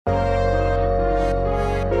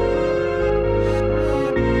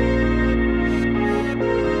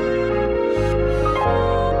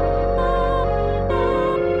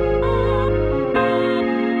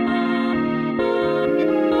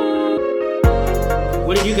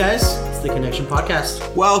What did you guys? It's the Connection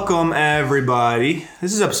Podcast. Welcome, everybody.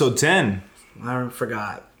 This is episode 10. I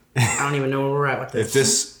forgot. I don't even know where we're at with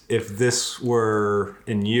this. If this were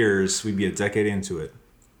in years, we'd be a decade into it.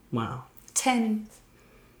 Wow. 10.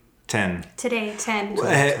 10. Today, 10.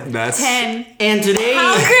 That's 10. And today...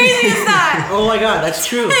 How crazy is that? Oh my god, that's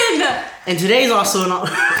true. 10. And today's also an...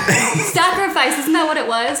 Sacrifice, isn't that what it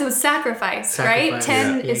was? It was sacrifice, right?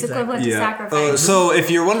 10 Yeah, is equivalent yeah. to sacrifice. So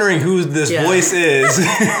if you're wondering who this voice is,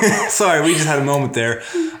 sorry, we just had a moment there.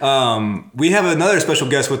 We have another special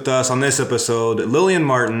guest with us on this episode, Lillian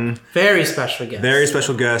Martin. Very special guest. Very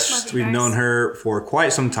special guest. Love you We've guys. known her for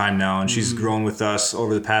quite some time now, and she's grown with us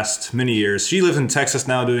over the past many years. She lives in Texas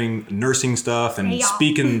now doing nursing stuff and Hey, y'all.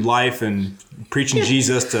 speaking life and preaching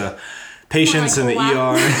Jesus to patients in the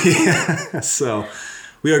Wow. ER. Yeah. So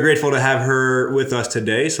we are grateful to have her with us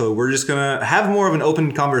today. So we're just going to have more of an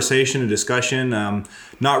open conversation and discussion.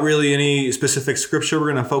 Not really any specific scripture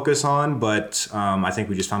we're going to focus on, but I think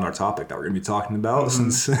we just found our topic that we're going to be talking about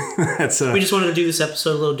since that's We just wanted to do this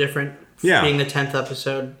episode a little different. Yeah. Being the 10th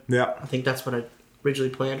episode. yeah. I think that's what I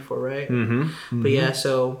originally planned for, right? Mm-hmm. But yeah,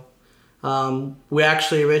 so we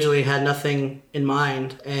actually originally had nothing in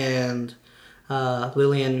mind, and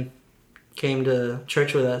Lillian came to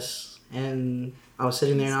church with us, and I was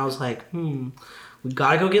sitting there and I was like, we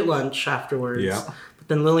gotta go get lunch afterwards. Yeah. But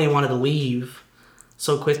then Lillian wanted to leave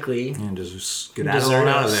so quickly. And just get Desert out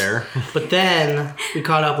of us. there. But then we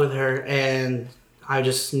caught up with her, and I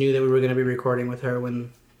just knew that we were going to be recording with her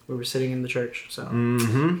when we were sitting in the church. So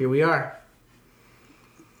here we are.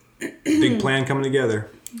 Big plan coming together.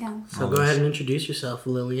 Yeah. So go ahead and introduce yourself,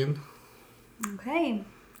 Lillian. Okay.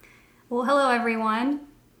 Well, hello, everyone.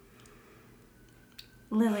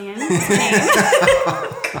 Lillian. is my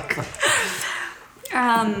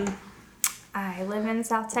name. I live in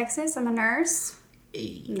South Texas. I'm a nurse.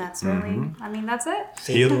 And that's really, that's it.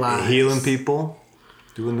 Saving lives. Healing people,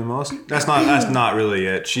 doing the most. That's not really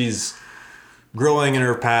it. She's growing in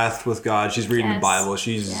her path with God. She's reading the Yes. Bible.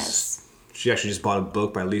 She actually just bought a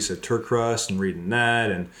book by Lisa Turcrust and reading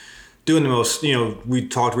that and doing the most. We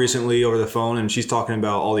talked recently over the phone, and she's talking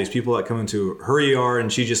about all these people that come into her ER,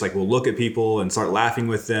 and she just will look at people and start laughing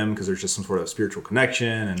with them because there's just some sort of spiritual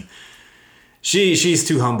connection. And she's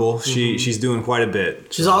too humble. She's doing quite a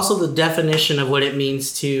bit. She's also the definition of what it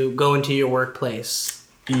means to go into your workplace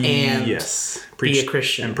and yes, be a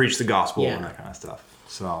Christian. and preach the gospel Yeah. and that kind of stuff.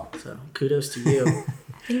 So kudos to you.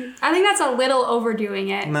 I think that's a little overdoing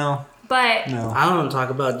it. no. But I don't want to talk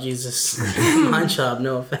about Jesus in my job,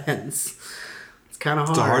 no offense. It's kind of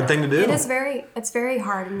hard. It's a hard thing to do, it's very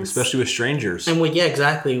hard. And especially with strangers. And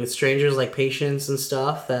exactly, with strangers like patients and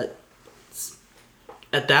stuff, that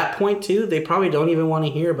at that point too, they probably don't even want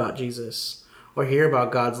to hear about Jesus or hear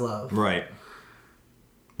about God's love. Right.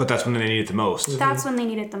 But that's when they need it the most. that's when they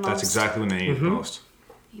need it the most. That's exactly when they need it the most.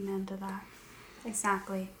 Amen to that.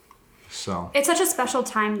 Exactly. So It's such a special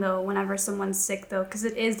time, though, whenever someone's sick, though, because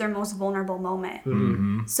it is their most vulnerable moment.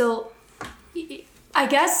 Mm-hmm. So I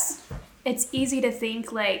guess it's easy to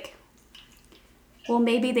think, well,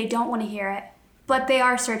 maybe they don't want to hear it, but they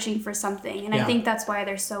are searching for something. And I think that's why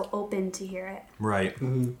they're so open to hear it. right.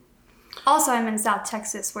 Also, I'm in South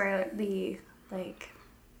Texas, where the,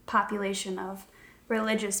 population of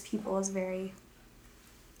religious people is very...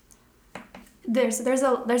 There's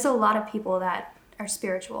a lot of people that are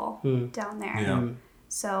spiritual down there. Yeah.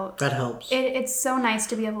 So That helps. it's so nice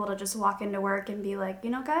to be able to just walk into work and be like,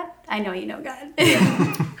 God? I know you know God.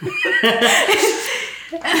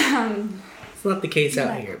 It's not the case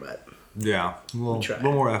out here, but Yeah. A little try.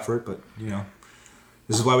 more effort, but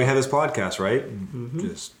this is why we have this podcast, right?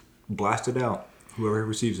 Just blast it out. Whoever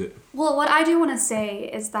receives it. Well, what I do want to say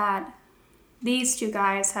is that these two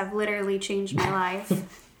guys have literally changed my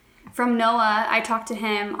life. From Noah, I talked to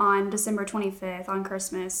him on December 25th on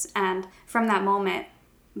Christmas, and from that moment,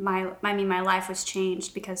 my life was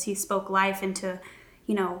changed because he spoke life into,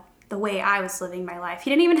 the way I was living my life. He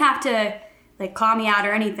didn't even have to call me out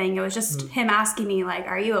or anything. It was just him asking me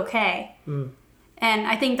are you okay? And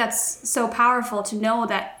I think that's so powerful to know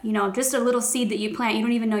that, just a little seed that you plant, you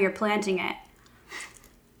don't even know you're planting it.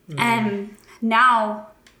 And now,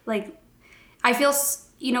 I feel,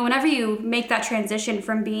 whenever you make that transition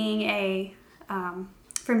from being a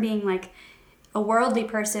worldly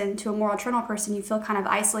person to a more eternal person, you feel kind of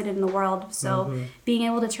isolated in the world. So being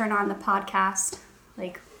able to turn on the podcast,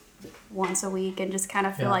 once a week and just kind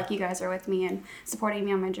of feel like you guys are with me and supporting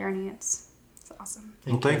me on my journey, it's awesome.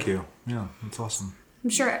 Thank you. Yeah, that's awesome.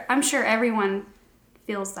 I'm sure everyone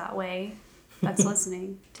feels that way that's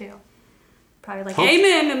listening too. probably like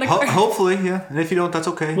amen in the car. Hopefully, yeah. And if you don't, that's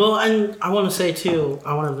okay. Well, and I want to say too,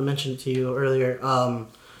 I wanted to mention to you earlier. I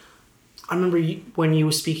remember when you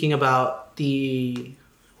were speaking about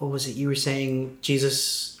what was it? You were saying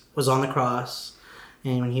Jesus was on the cross,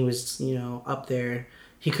 and when he was, up there,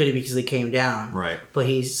 he couldn't because he came down. Right. But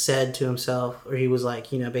he said to himself, or he was like,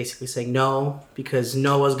 basically saying no, because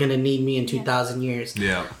Noah's going to need me in 2,000 years.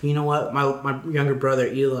 Yeah. You know what? My younger brother,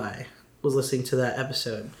 Eli, was listening to that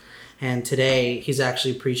episode. And today he's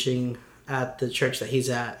actually preaching at the church that he's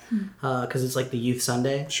at, because it's like the Youth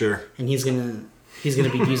Sunday. Sure. And he's gonna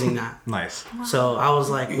be using that. Nice. Wow. So I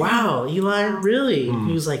was like, wow, Eli, really?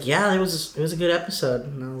 He was like, yeah, it was a good episode.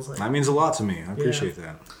 And I was like, That means a lot to me. I appreciate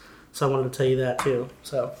that. so I wanted to tell you that too.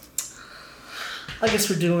 So I guess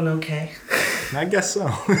we're doing okay. I guess so.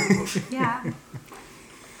 Yeah.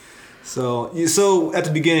 So at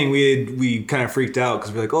the beginning we kind of freaked out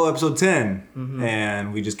because we're like, episode 10,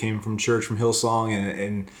 and we just came from church from Hillsong,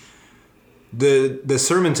 and the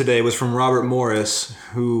sermon today was from Robert Morris,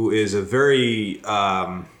 who is a very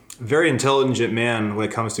very intelligent man when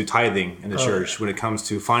it comes to tithing in the church, when it comes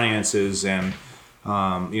to finances and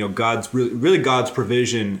God's God's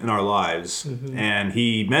provision in our lives. And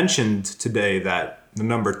he mentioned today that the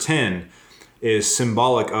number 10 is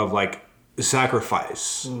symbolic of like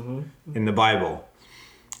sacrifice in the Bible,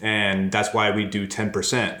 and that's why we do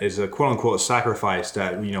 10%. Is a quote unquote sacrifice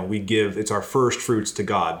that we give. It's our first fruits to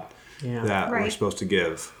God that we're supposed to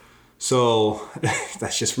give. So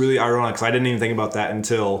that's just really ironic because I didn't even think about that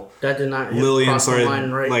until that did not Lillian started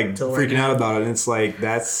right freaking out about it, and it's like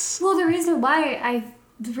that's the reason why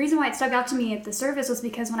it stuck out to me at the service was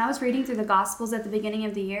because when I was reading through the Gospels at the beginning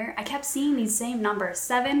of the year, I kept seeing these same numbers: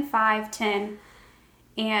 7, 5, 10,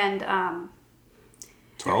 and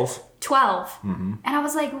 12. 12. And I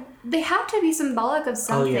was like, they have to be symbolic of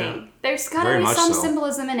something. yeah. There's got to Very be much some so.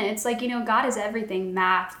 symbolism in it. It's like, God is everything: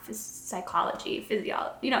 math, psychology,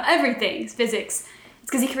 physiology, everything, physics. It's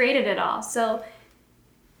because he created it all. So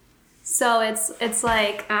it's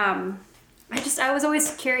like, I was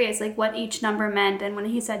always curious, like, what each number meant. And when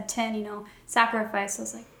he said 10, sacrifice, I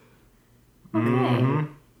was like, okay.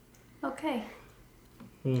 Okay.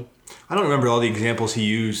 I don't remember all the examples he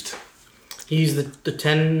used. He used the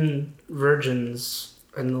 10 virgins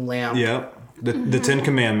and the lamb. Yeah, the 10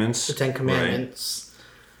 Commandments. The 10 Commandments.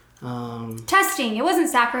 Testing. It wasn't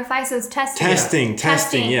sacrifice, it was testing.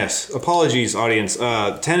 Testing, yes. Apologies, audience.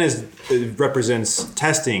 10 represents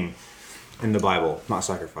testing in the Bible, not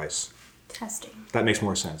sacrifice. Testing. That makes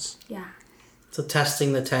more sense. Yeah. So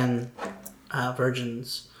testing the 10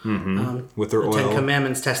 virgins. With their the oil. 10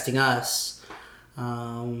 Commandments testing us.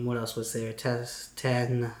 What else was there?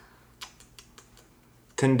 10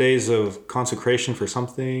 days of consecration for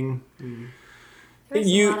something. There's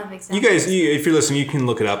a lot of examples. You guys, if you're listening, you can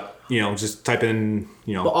look it up. Just type in,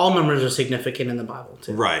 But all numbers are significant in the Bible,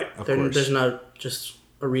 too. Right, of course. There's not just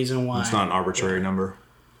a reason why. It's not an arbitrary number.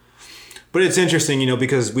 But it's interesting,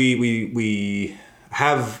 because we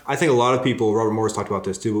have, I think a lot of people, Robert Morris talked about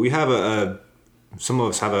this too, but we have some of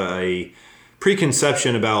us have a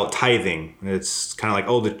preconception about tithing. It's kind of like,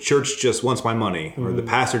 the church just wants my money, or the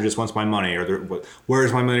pastor just wants my money, or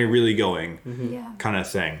where's my money really going, kind of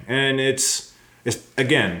thing. And it's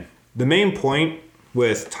again, the main point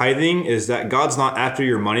with tithing is that God's not after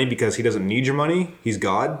your money because he doesn't need your money. He's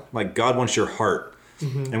God. Like, God wants your heart.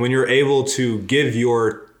 And when you're able to give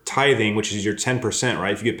your tithing, which is your 10%,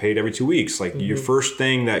 right? If you get paid every 2 weeks, like your first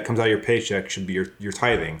thing that comes out of your paycheck should be your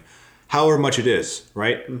tithing. However much it is,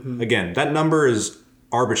 right? Again, that number is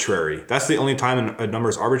arbitrary. That's the only time a number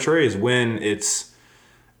is arbitrary, is when it's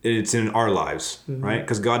in our lives, right?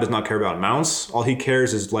 Because God does not care about amounts. All he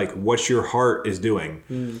cares is like what your heart is doing.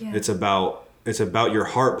 Yeah. It's about your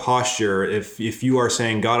heart posture. If you are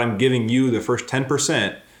saying, God, I'm giving you the first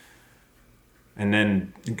 10%, and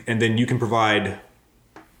then you can provide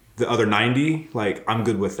the other 90, like, I'm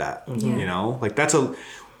good with that. Like, that's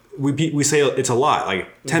we say it's a lot. Like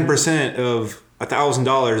 10% of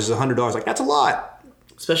 $1,000 is $100. Like, that's a lot.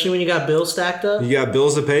 Especially when you got bills stacked up. You got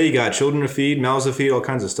bills to pay. You got children to feed, mouths to feed, all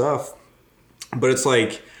kinds of stuff. But it's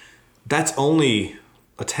like, that's only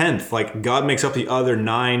a tenth. Like, God makes up the other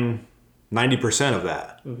 90% of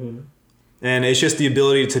that. And it's just the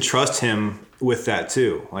ability to trust him with that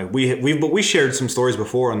too. Like, we shared some stories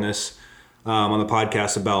before on this, on the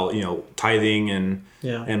podcast about, tithing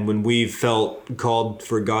and when we've felt called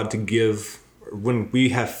for God to give, when we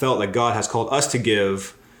have felt that God has called us to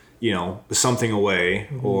give, something away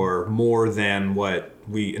or more than what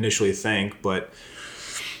we initially think. But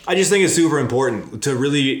I just think it's super important to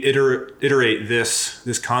really iterate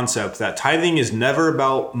this concept that tithing is never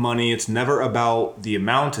about money. It's never about the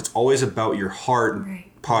amount. It's always about your heart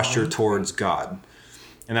posture towards God.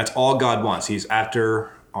 And that's all God wants. He's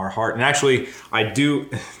after our heart. And actually,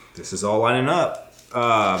 this is all lining up.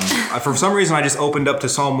 For some reason, I just opened up to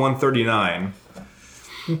Psalm 139,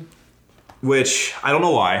 which I don't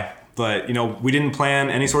know why, but we didn't plan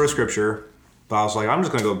any sort of scripture. But I was like, I'm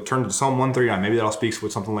just going to go turn to Psalm 139. Maybe that'll speak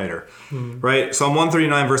with something later. Right? Psalm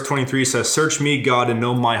 139 verse 23 says, search me, God, and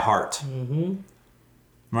know my heart.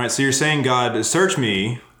 Right? So you're saying, God, search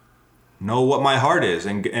me, know what my heart is.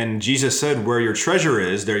 And Jesus said, where your treasure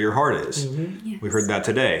is, there your heart is. Yes. We heard that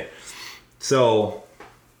today. So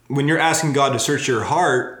when you're asking God to search your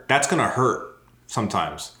heart, that's going to hurt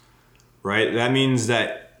sometimes. Right? That means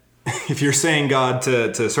that if you're saying, God,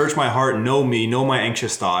 to search my heart, know me, know my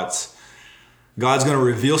anxious thoughts, God's going to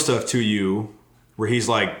reveal stuff to you where he's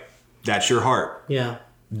like, that's your heart. Yeah.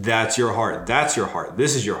 That's your heart. That's your heart.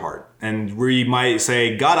 This is your heart. And we might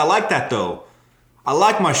say, God, I like that though. I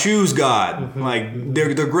like my shoes, God.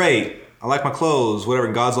 They're great. I like my clothes, whatever.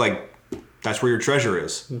 And God's like, that's where your treasure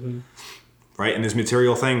is. Right? And there's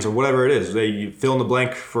material things or whatever it is. You fill in the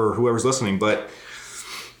blank for whoever's listening. But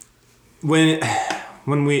when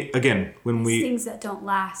we things that don't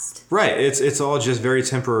last. Right. It's all just very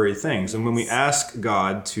temporary things. And when we ask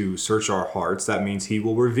God to search our hearts, that means he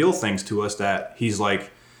will reveal things to us that he's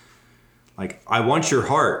like, I want your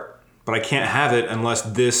heart, but I can't have it unless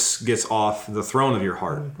this gets off the throne of your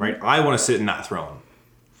heart, right? I want to sit in that throne.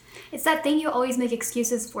 It's that thing you always make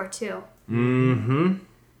excuses for too. And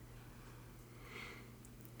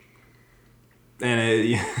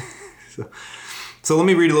so let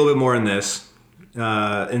me read a little bit more in this.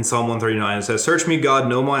 In Psalm 139, it says, search me, God,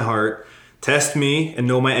 know my heart, test me and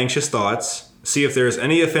know my anxious thoughts, see if there is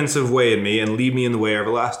any offensive way in me and lead me in the way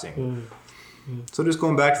everlasting. So just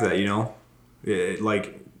going back to that,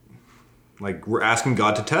 like we're asking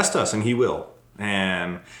God to test us and he will.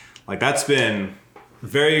 And that's been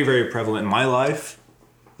very, very prevalent in my life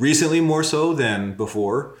recently, more so than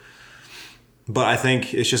before. But I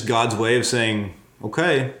think it's just God's way of saying,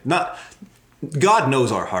 okay, God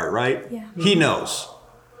knows our heart, right? Yeah. He knows.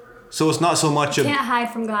 So it's not so much can't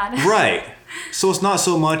hide from God. Right. So it's not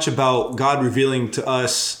so much about God revealing to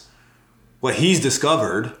us what he's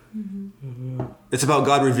discovered. It's about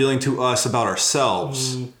God revealing to us about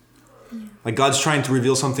ourselves. Like God's trying to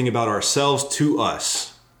reveal something about ourselves to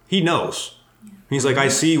us. He knows. He's like, I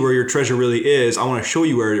see where your treasure really is. I want to show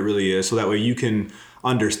you where it really is so that way you can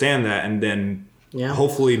understand that and then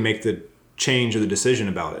hopefully make the change or the decision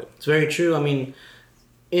about it. It's very true. I mean,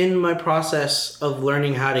 in my process of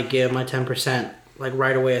learning how to give my 10%,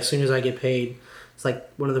 right away, as soon as I get paid, it's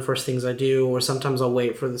one of the first things I do, or sometimes I'll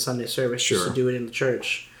wait for the Sunday service just to do it in the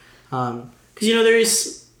church. Because, there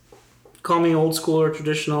is, call me old school or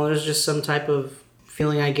traditional, there's just some type of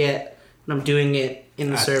feeling I get when I'm doing it in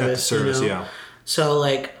the service. At the service, yeah. So,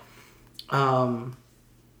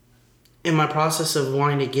 in my process of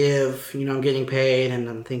wanting to give, I'm getting paid and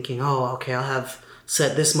I'm thinking, oh, okay, I'll have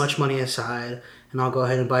set this much money aside and I'll go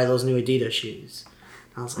ahead and buy those new Adidas shoes.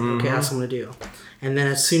 And I was like, okay, that's what I'm going to do. And then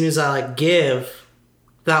as soon as I give,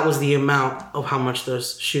 that was the amount of how much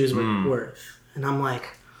those shoes were worth. And I'm like,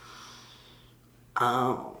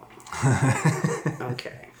 oh,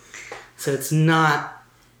 okay. So it's not,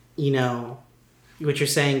 what you're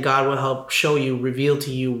saying, God will help show you, reveal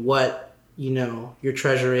to you what, your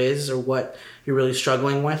treasure is or what you're really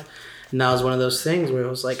struggling with. And that was one of those things where it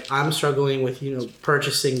was like, I'm struggling with,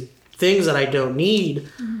 purchasing things that I don't need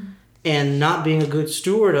and not being a good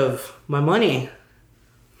steward of my money.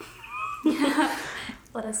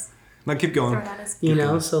 Let us keep going.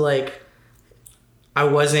 So I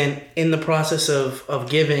wasn't in the process of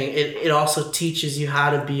giving. It also teaches you how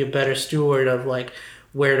to be a better steward of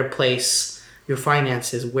where to place your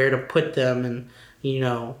finances, where to put them, and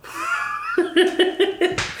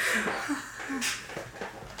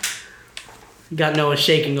got Noah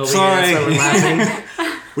shaking over here. That's why we're laughing.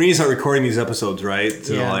 We need to start recording these episodes, right?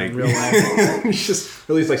 So real life. Just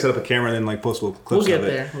at least set up a camera and then post little clips We'll get of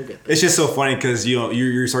it. there. It's just so funny because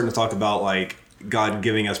you're starting to talk about God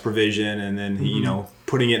giving us provision and then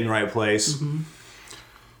putting it in the right place.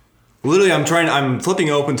 Literally, I'm flipping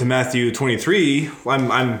open to Matthew 23.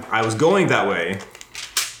 I was going that way,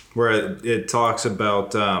 where it talks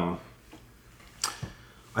about.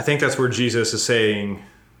 I think that's where Jesus is saying.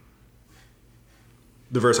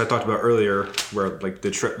 The verse I talked about earlier, where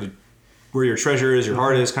where your treasure is, your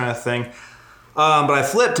heart is, kind of thing. But I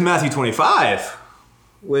flipped to Matthew 25,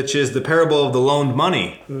 which is the parable of the loaned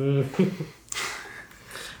money.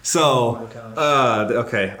 So,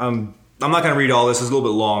 okay, I'm not going to read all this. It's a little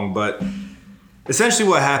bit long, but essentially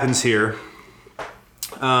what happens here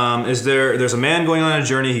is there's a man going on a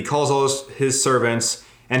journey. He calls all his servants,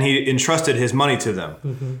 and he entrusted his money to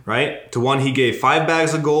them, right? To one he gave 5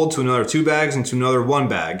 bags of gold, to another 2 bags, and to another 1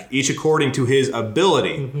 bag, each according to his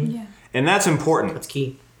ability. Yeah. And that's important. That's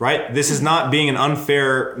key. Right? This is not being an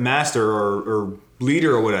unfair master or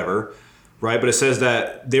leader or whatever, right? But it says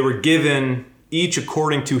that they were given each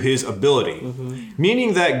according to his ability,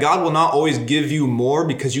 meaning that God will not always give you more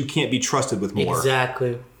because you can't be trusted with more.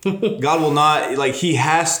 Exactly. God will not, like, he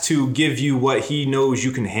has to give you what he knows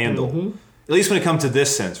you can handle. At least when it comes to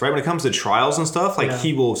this sense, right? When it comes to trials and stuff, like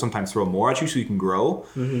he will sometimes throw more at you so you can grow.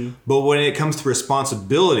 But when it comes to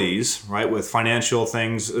responsibilities, right, with financial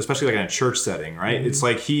things, especially like in a church setting, right? It's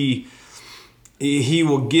like he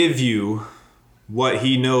will give you what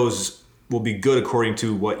he knows will be good according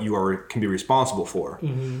to what you can be responsible for.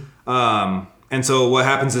 And so what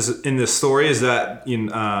happens is in this story is that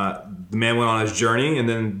the man went on his journey, and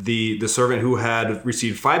then the servant who had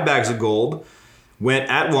received 5 bags of gold went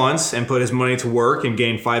at once and put his money to work and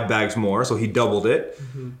gained 5 bags more, so he doubled it.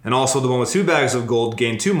 And also the one with 2 bags of gold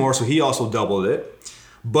gained 2 more, so he also doubled it.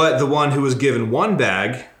 But the one who was given 1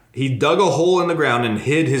 bag, he dug a hole in the ground and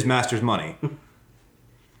hid his master's money.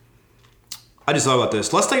 I just thought about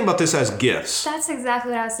this. Let's think about this as gifts. That's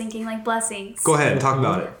exactly what I was thinking, like blessings. Go ahead and talk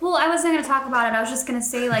about it. Well, I wasn't going to talk about it. I was just going to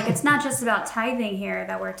say, like, it's not just about tithing here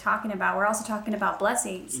that we're talking about. We're also talking about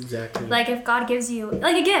blessings. Exactly. Like, if God gives you,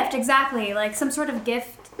 like, a gift, exactly. Like, some sort of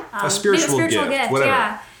gift. A spiritual gift, whatever.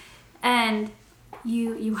 Yeah. And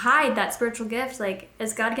you hide that spiritual gift. Like,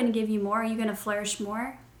 is God going to give you more? Are you going to flourish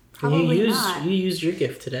more? Probably not. You used your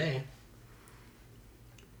gift today.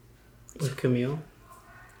 With Camille.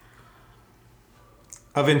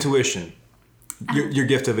 Of intuition, your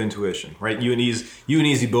gift of intuition, right? You and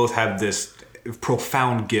Easy both have this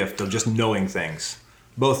profound gift of just knowing things.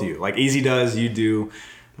 Both of you, like Easy does, you do,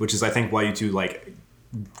 which is I think why you two like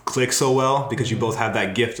click so well, because you both have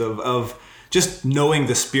that gift of just knowing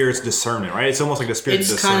the Spirit's discernment, right? It's almost like the Spirit's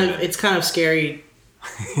discernment. It's kind of scary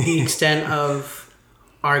the extent of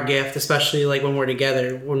our gift, especially like when we're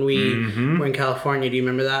together. When we were in California, do you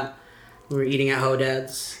remember that? We were eating at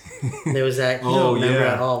Hodad's. There was that. You don't remember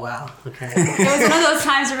it? Oh, wow. Okay. It was one of those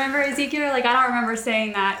times, remember, Ezekiel? Like, I don't remember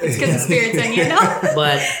saying that. It's because the Spirit's in you, know?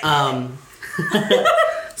 But,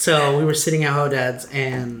 so we were sitting at Hodad's,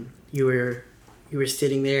 and you were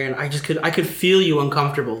sitting there, and I could feel you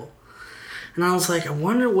uncomfortable. And I was like, I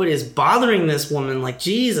wonder what is bothering this woman. Like,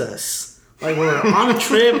 Jesus. Like, we're on a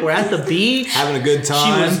trip, we're at the beach. Having a good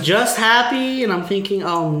time. She was just happy, and I'm thinking,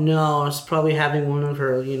 oh no, she's probably having one of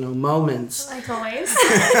her, moments. Like always.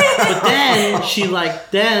 But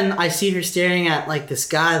then I see her staring at, like, this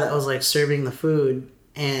guy that was, like, serving the food,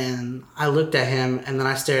 and I looked at him, and then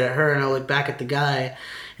I stared at her, and I looked back at the guy,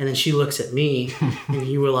 and then she looks at me, and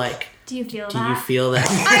you were like, Do you feel that?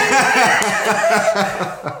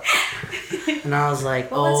 And I was like,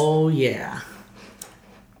 yeah.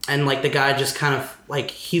 And, like, the guy just kind of, like,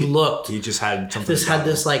 he just had something. Had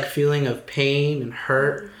this, like, feeling of pain and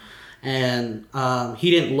hurt. And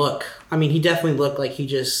he didn't look. I mean, he definitely looked like he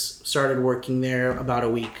just started working there about a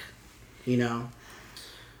week,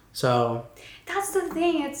 So. That's the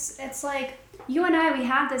thing. It's like, you and I, we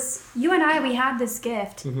had this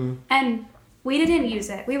gift. And we didn't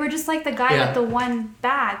use it. We were just like the guy with the 1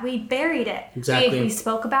 bag. We buried it. Exactly. We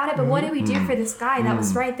spoke about it, but what did we do for this guy that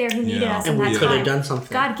was right there who needed us in that time? And we could have done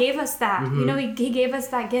something. God gave us that. He gave us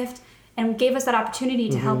that gift and gave us that opportunity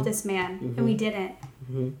to help this man, and we didn't.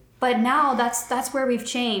 But now that's where we've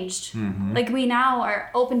changed. Like, we now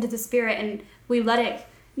are open to the Spirit, and we let it,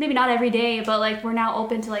 maybe not every day, but like we're now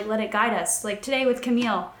open to like let it guide us. Like today with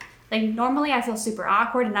Camille, like normally I feel super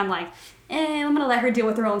awkward, and I'm like, I'm gonna let her deal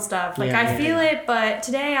with her own stuff. Like I feel it, but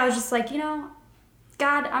today I was just like,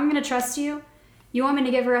 God, I'm gonna trust you. You want me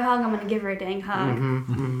to give her a hug? I'm gonna give her a dang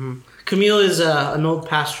hug. Camille is an old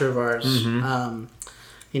pastor of ours in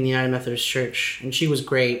the United Methodist Church, and she was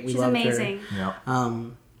great. We loved amazing. her.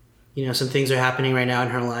 Yeah. Some things are happening right now in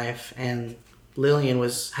her life, and Lillian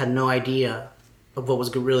had no idea of what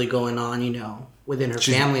was really going on, within her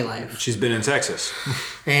family life. She's been in Texas.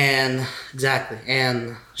 And exactly.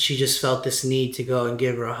 And she just felt this need to go and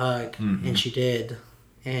give her a hug. And she did.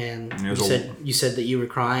 And you said that you were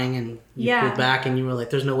crying, and you pulled back, and you were like,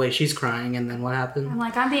 there's no way she's crying. And then what happened? I'm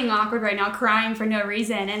like, I'm being awkward right now, crying for no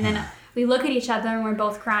reason. And then we look at each other and we're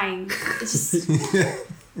both crying. It's just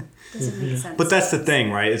doesn't make sense. But that's the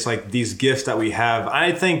thing, right? It's like these gifts that we have.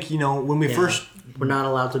 I think, when we first... We're not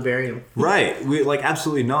allowed to bury them. Right. We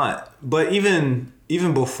absolutely not. But even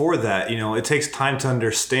even before that, it takes time to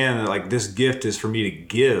understand that like this gift is for me to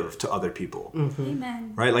give to other people.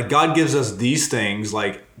 Amen. Right? Like God gives us these things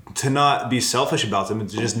like to not be selfish about them and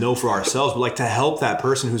to just know for ourselves, but like to help that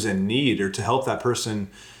person who's in need or to help that person,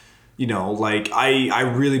 like I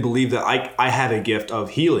really believe that I have a gift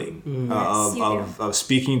of healing, of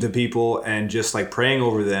speaking to people and just like praying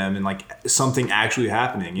over them and like something actually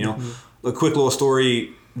happening, A quick little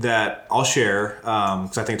story that I'll share,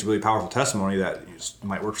 because I think it's a really powerful testimony that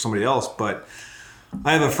might work for somebody else. But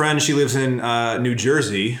I have a friend, she lives in New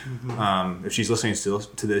Jersey. If she's listening still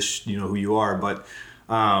to this, you know who you are. But,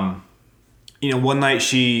 one night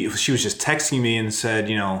she was just texting me and said,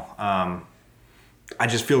 I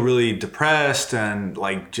just feel really depressed and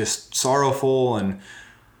like just sorrowful. And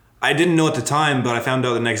I didn't know at the time, but I found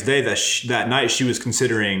out the next day that that night she was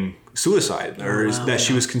considering suicide, or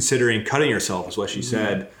she was considering cutting herself, is what she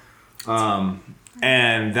said.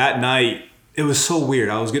 And that night, it was so weird.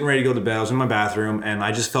 I was getting ready to go to bed. I was in my bathroom, and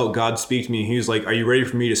I just felt God speak to me. He was like, "Are you ready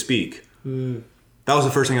for me to speak?" That was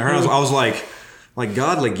the first thing I heard. I was like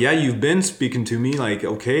God, like, yeah, you've been speaking to me. Like,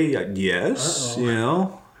 okay, yes,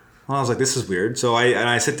 Well, I was like, this is weird. So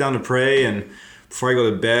I sit down to pray, and before I go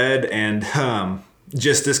to bed, and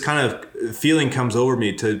just this kind of feeling comes over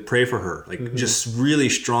me to pray for her, like just really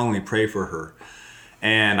strongly pray for her.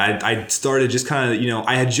 And I started just kind of,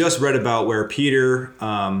 I had just read about where Peter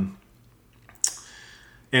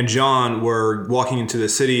and John were walking into the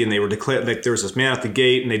city, and they were declared, like there was this man at the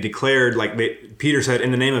gate, and they declared, Peter said,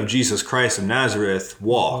 "In the name of Jesus Christ of Nazareth,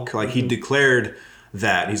 walk." Like he declared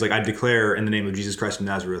that. He's like, "I declare in the name of Jesus Christ of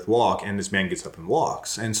Nazareth, walk." And this man gets up and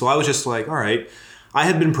walks. And so I was just like, all right. I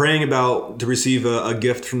had been praying to receive a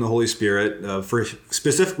gift from the Holy Spirit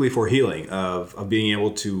specifically for healing, of being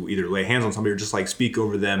able to either lay hands on somebody or just like speak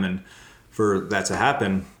over them and for that to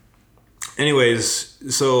happen. Anyways,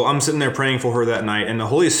 so I'm sitting there praying for her that night, and the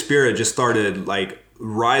Holy Spirit just started like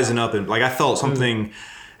rising up, and like I felt something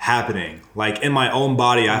happening. Like in my own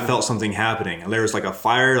body, I felt something happening. And there was like a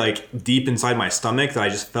fire like deep inside my stomach that I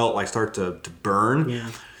just felt like start to burn. Yeah.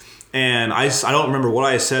 And I don't remember what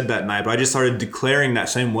I said that night, but I just started declaring that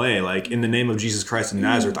same way, like in the name of Jesus Christ of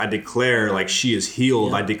Nazareth, I declare like she is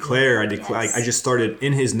healed. Yeah. I declare, yes. Like, I just started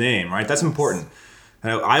in his name, right? That's important.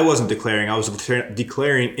 I wasn't declaring, I was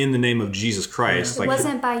declaring in the name of Jesus Christ. It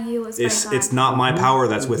wasn't by you, it was by God. It's not my power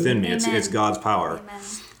that's within me, Amen. It's God's power. Amen.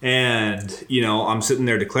 And, I'm sitting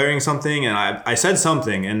there declaring something, and I said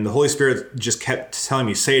something, and the Holy Spirit just kept telling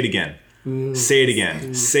me, say it again. Say it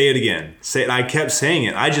again. Say it again. Say it. And I kept saying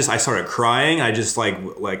it. I started crying. I just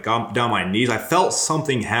like got down my knees. I felt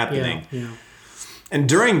something happening. Yeah. And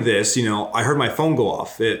during this, I heard my phone go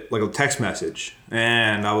off, like a text message.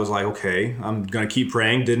 And I was like, okay, I'm going to keep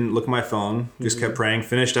praying. Didn't look at my phone. Just kept praying.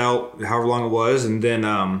 Finished out however long it was. And then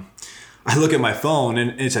I look at my phone,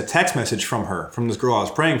 and it's a text message from her, from this girl I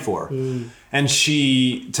was praying for. And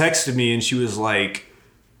she texted me, and she's like,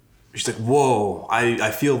 whoa,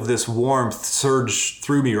 I feel this warmth surge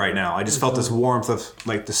through me right now. I just felt this warmth of,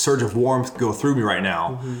 like, the surge of warmth go through me right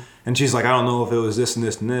now. And she's like, I don't know if it was this and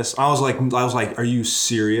this and this. I was like, are you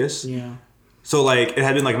serious? Yeah. So, like, it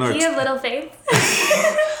had been, like, another... You have little faith.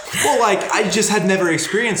 Well, like, I just had never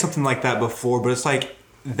experienced something like that before, but it's like,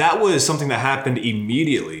 that was something that happened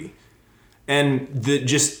immediately. And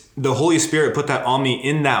the Holy Spirit put that on me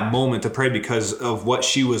in that moment to pray because of what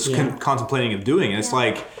she was contemplating of doing. And it's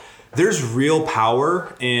like... There's real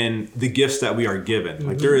power in the gifts that we are given.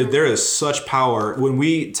 Like there is such power when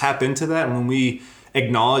we tap into that, and when we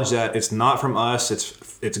acknowledge that it's not from us,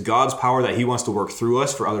 it's God's power that He wants to work through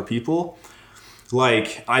us for other people.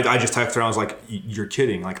 Like I just texted her, I was like, "You're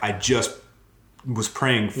kidding!" Like I just was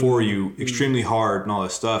praying for you extremely hard and all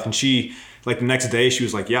this stuff, and she, like the next day, she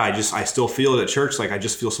was like, "Yeah, I still feel it at church. Like I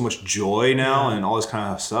just feel so much joy now and all this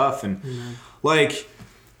kind of stuff." And like.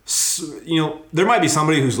 There might be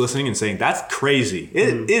somebody who's listening and saying, that's crazy.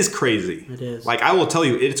 It is crazy. It is. Like, I will tell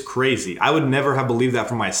you, it's crazy. I would never have believed that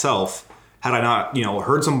for myself had I not,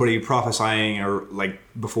 heard somebody prophesying or, like,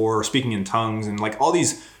 before, or speaking in tongues and, like, all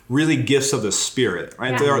these really gifts of the Spirit,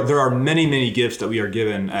 right? Yeah. There are many, many gifts that we are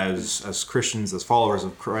given as Christians, as followers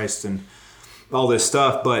of Christ and all this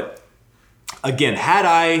stuff. But, again, had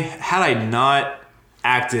I not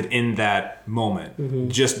acted in that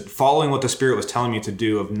moment, just following what the Spirit was telling me to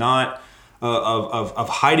do, of not of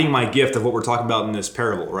hiding my gift of what we're talking about in this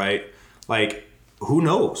parable, right? Like, who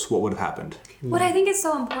knows what would have happened? What I think is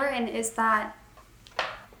so important is that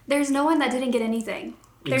there's no one that didn't get anything.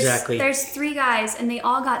 Exactly. There's 3 guys, and they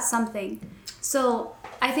all got something. So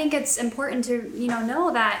I think it's important to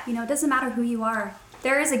know that it doesn't matter who you are.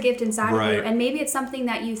 There is a gift inside of you, and maybe it's something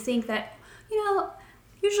that you think that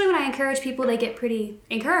usually when I encourage people, they get pretty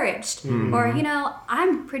encouraged. Or, you know,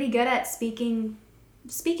 I'm pretty good at speaking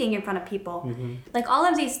in front of people. Like all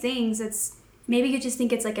of these things, it's maybe you just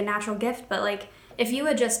think it's like a natural gift, but like if you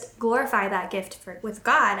would just glorify that gift with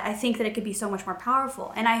God, I think that it could be so much more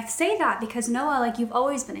powerful. And I say that because Noah, like you've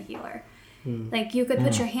always been a healer. Like you could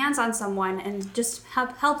put your hands on someone and just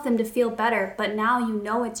help them to feel better, but now you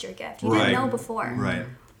know it's your gift. You didn't know before. Right.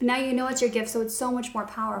 But now you know it's your gift, so it's so much more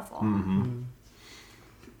powerful.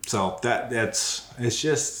 So it's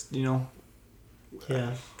just, you know.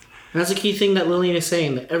 Yeah. And that's a key thing that Lillian is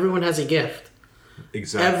saying, that everyone has a gift.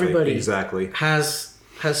 Exactly. Everybody has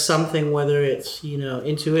something, whether it's, you know,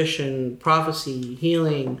 intuition, prophecy,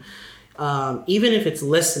 healing, even if it's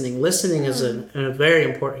listening. Listening is a very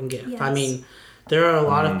important gift. Yes. I mean, there are a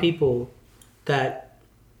lot of people that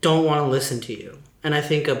don't want to listen to you. And I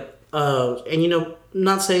think, and you know,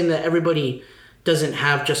 not saying that everybody doesn't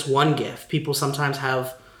have just one gift. People sometimes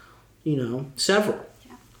have, you know, several.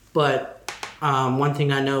 Yeah. But one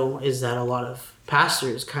thing I know is that a lot of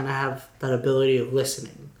pastors kind of have that ability of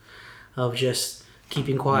listening, of just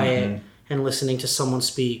keeping quiet and listening to someone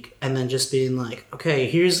speak, and then just being like, okay,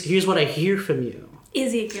 here's what I hear from you.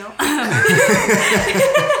 Ezekiel.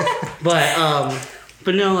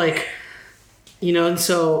 But no, like, you know, and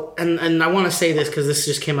so, and I want to say this because this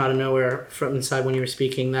just came out of nowhere from inside when you were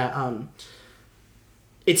speaking, that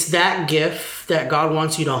it's that gift that God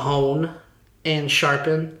wants you to hone and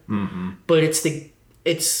sharpen, but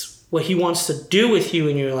it's what he wants to do with you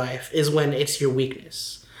in your life is when it's your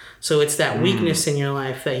weakness. So it's that weakness in your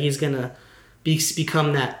life that he's going to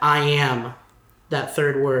become that I am, that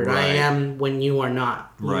third word. Right. I am when you are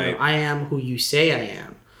not. You know, I am who you say I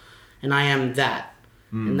am. And I am that.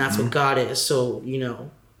 And that's what God is. So, you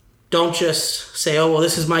know, don't just say, oh, well,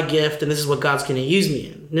 this is my gift and this is what God's going to use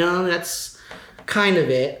me in. No, that's kind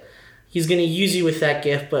of it. He's going to use you with that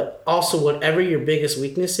gift, but also whatever your biggest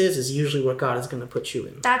weakness is usually what God is going to put you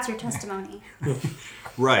in. That's your testimony.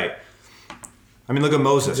 Right. I mean, look at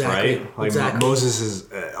Moses, right? Like Moses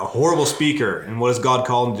is a horrible speaker, and what does God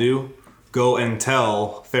call him to do? Go and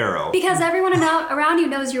tell Pharaoh. Because everyone around you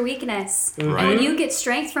knows your weakness. And when you get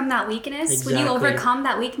strength from that weakness, when you overcome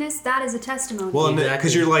that weakness, that is a testimony. Well,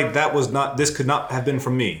 because you're like, this could not have been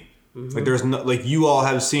from me. Like there's no, like you all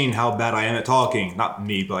have seen how bad I am at talking. Not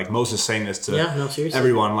me, but like Moses saying this to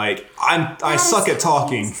everyone. Like I suck at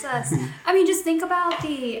talking. Jesus. I mean, just think about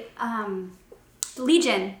the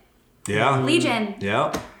Legion. Yeah. Legion.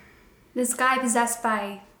 Yeah. This guy possessed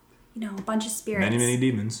by, you know, a bunch of spirits. Many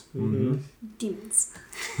demons. Demons.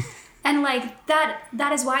 And like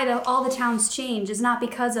that is why all the towns change. Is not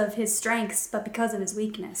because of his strengths, but because of his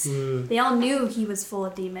weakness. They all knew he was full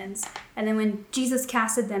of demons. And then when Jesus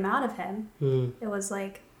casted them out of him, it was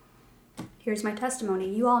like, here's my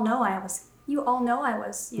testimony. You all know I was, you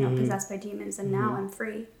know, possessed by demons, and now I'm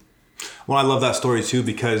free. Well, I love that story too,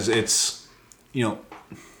 because it's, you know,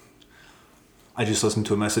 I just listened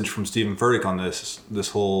to a message from Stephen Furtick on this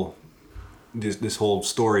whole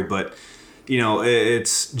story, but you know,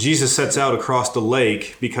 it's Jesus sets out across the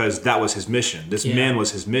lake because that was his mission. This man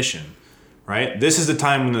was his mission, right? This is the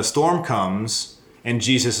time when the storm comes and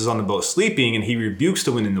Jesus is on the boat sleeping, and he rebukes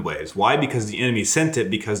the wind and the waves. Why? Because the enemy sent it,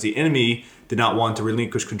 because the enemy did not want to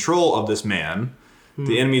relinquish control of this man.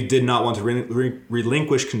 The enemy did not want to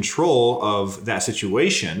relinquish control of that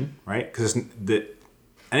situation, right? Because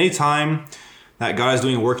anytime that God is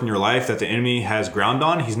doing a work in your life that the enemy has ground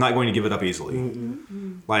on, he's not going to give it up easily.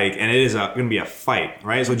 Like, and it is going to be a fight,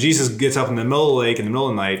 right? So Jesus gets up in the middle of the lake in the middle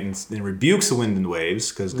of the night and rebukes the wind and the waves,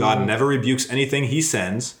 because God never rebukes anything he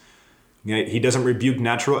sends. He doesn't rebuke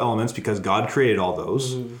natural elements because God created all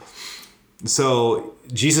those. So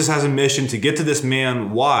Jesus has a mission to get to this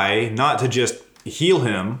man. Why? Not to just heal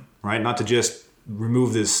him, right? Not to just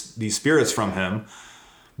remove these spirits from him,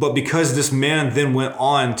 but because this man then went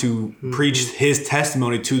on to preach his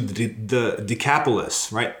testimony to the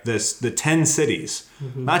Decapolis, right? The 10 cities,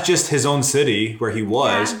 not just his own city where he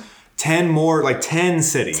was, 10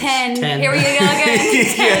 cities. 10. Here we go again.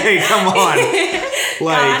 Yeah, come on.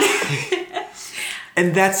 Like,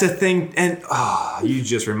 and that's the thing. And you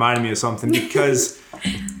just reminded me of something, because,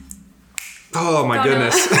 oh my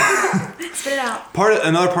goodness. Spit it out.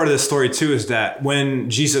 Another part of this story too is that when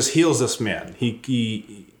Jesus heals this man,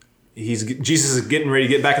 Jesus is getting ready to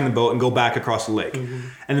get back in the boat and go back across the lake.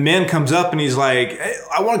 And the man comes up and he's like, hey,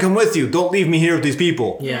 I want to come with you. Don't leave me here with these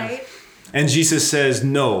people. Yeah. Right? And Jesus says,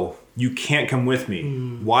 no, you can't come with me.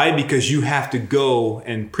 Why? Because you have to go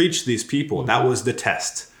and preach to these people. That was the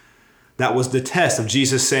test. That was the test of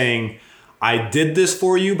Jesus saying, I did this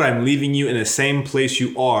for you, but I'm leaving you in the same place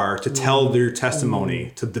you are to tell their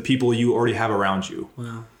testimony to the people you already have around you.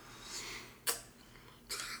 Wow.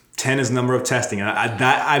 10 is the number of testing. And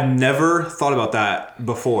I've never thought about that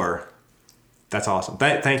before. That's awesome.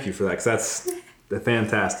 Thank you for that, because that's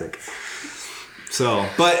fantastic. So,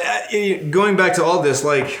 but going back to all this,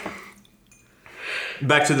 like,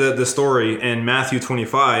 back to the story in Matthew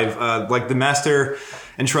 25, like the master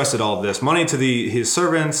entrusted all of this money to his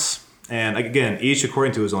servants, and again, each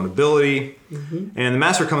according to his own ability. And the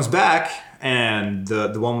master comes back, and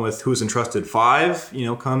the one with who's entrusted 5,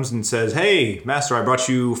 comes and says, "Hey, master, I brought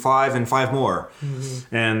you 5 and 5 more."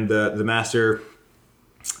 And the master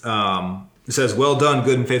says, "Well done,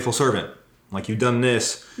 good and faithful servant. Like, you've done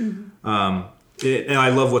this." And I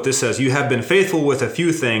love what this says. "You have been faithful with a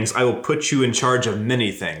few things. I will put you in charge of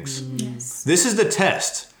many things." Yes. This is the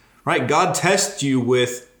test, right? God tests you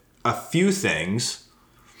with a few things.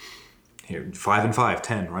 Here, 5 and 5,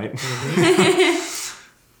 10, right?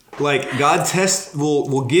 Like, God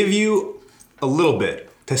will give you a little bit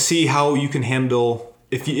to see how you can handle,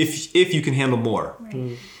 if you can handle more.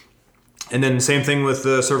 Right. And then same thing with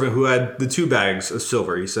the servant who had the 2 bags of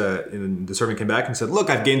silver. He said, and the servant came back and said, "Look,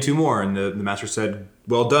 I've gained 2 more." And the master said,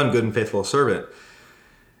 "Well done, good and faithful servant."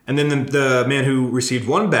 And then the man who received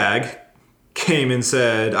 1 bag came and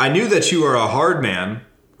said, "I knew that you are a hard man,"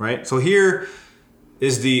 right? So here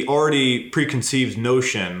is the already preconceived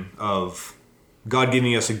notion of God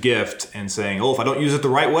giving us a gift and saying, "Oh, if I don't use it the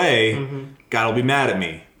right way, God will be mad at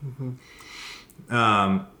me."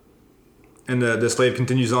 And the slave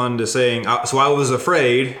continues on to saying, "So I was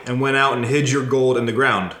afraid and went out and hid your gold in the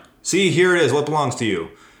ground. See, here it is, what belongs to you."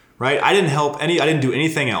 Right? I didn't do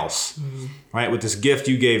anything else. Right? With this gift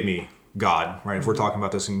you gave me, God. Right? If we're talking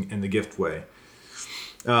about this in the gift way.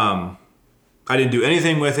 I didn't do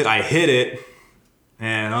anything with it. I hid it.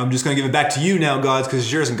 And I'm just going to give it back to you now, God, because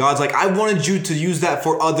it's yours. And God's like, "I wanted you to use that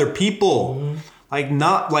for other people."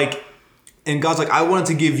 And God's like, "I wanted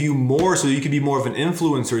to give you more so you could be more of an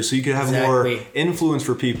influencer, so you could have more influence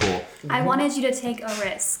for people." I wanted you to take a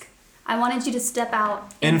risk. I wanted you to step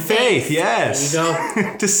out in faith. Yes. There you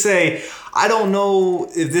go. To say, "I don't know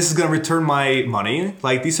if this is going to return my money."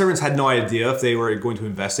 Like, these servants had no idea if they were going to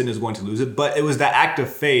invest it and was going to lose it, but it was that act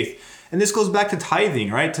of faith. And this goes back to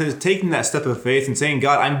tithing, right? To taking that step of faith and saying,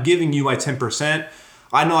 "God, I'm giving you my 10%.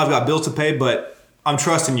 I know I've got bills to pay, but I'm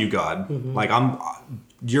trusting you, God. Like,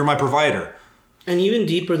 you're my provider." And even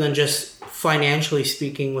deeper than just financially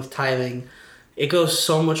speaking with tithing, it goes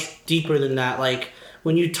so much deeper than that. Like,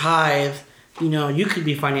 when you tithe, you could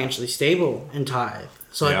be financially stable and tithe.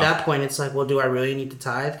 So at that point, it's like, well, do I really need to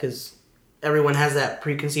tithe? Because everyone has that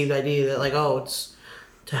preconceived idea that, like, oh, it's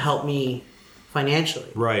to help me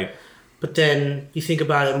financially. Right. But then you think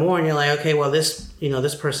about it more and you're like, okay, well, this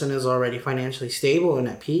person is already financially stable and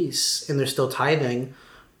at peace and they're still tithing.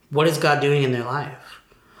 What is God doing in their life?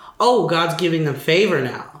 Oh, God's giving them favor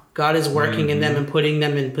now. God is working in them and putting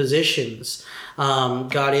them in positions.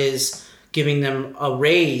 God is giving them a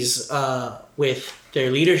raise with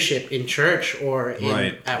their leadership in church or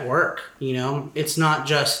at work. It's not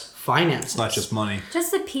just finances. It's not just money.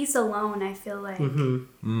 Just the peace alone, I feel like,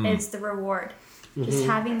 is the reward. Just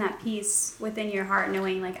having that peace within your heart,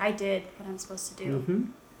 knowing, like, I did what I'm supposed to do.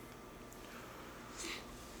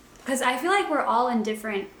 Because I feel like we're all in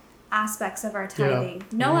different aspects of our tithing.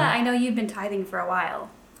 Yeah. Noah, I know you've been tithing for a while.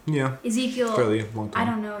 Yeah. Ezekiel, fairly long time.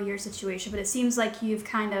 I don't know your situation, but it seems like you've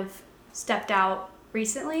kind of stepped out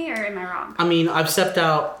recently, or am I wrong? I mean, I've stepped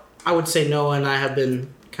out. I would say Noah and I have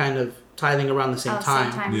been kind of tithing around the same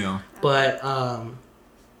time. Yeah. But,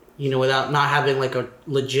 without not having like a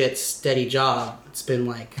legit steady job, it's been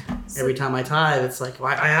like every time I tithe, it's like,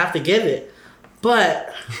 well, I have to give it.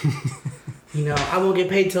 But, I won't get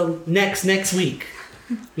paid till next week.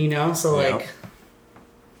 So like,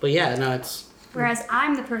 but yeah, no, it's. Whereas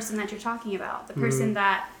I'm the person that you're talking about, the person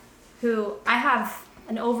who I have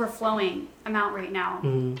an overflowing amount right now.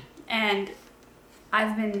 And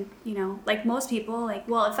I've been, like most people, like,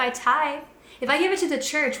 well, if I tithe, if I give it to the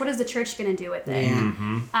church, what is the church going to do with it?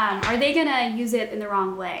 Are they going to use it in the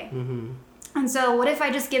wrong way? And so what if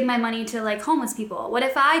I just give my money to, like, homeless people? What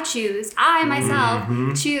if I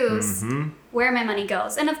myself choose where my money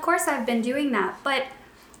goes? And of course I've been doing that. But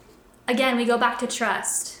again, we go back to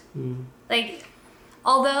trust. Like,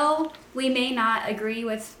 although we may not agree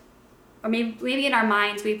with, or maybe in our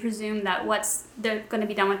minds we presume that what's going to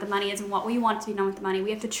be done with the money isn't what we want to be done with the money.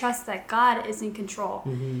 We have to trust that God is in control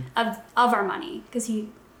of our money, because He,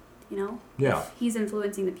 He's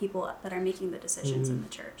influencing the people that are making the decisions in the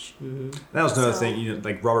church. That was another thing.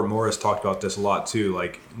 Like Robert Morris talked about this a lot too.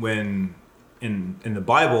 Like when in the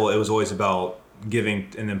Bible, it was always about giving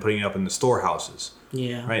and then putting it up in the storehouses.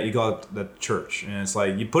 Yeah. Right? You go to the church, and it's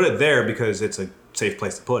like you put it there because it's a safe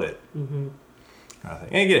place to put it. Mm-hmm. Kind of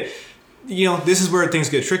thing. And again, this is where things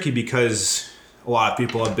get tricky because a lot of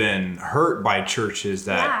people have been hurt by churches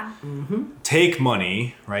that take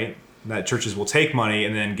money, right? That churches will take money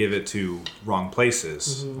and then give it to wrong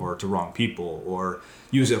places or to wrong people or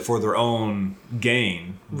use it for their own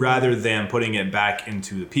gain rather than putting it back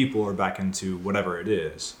into the people or back into whatever it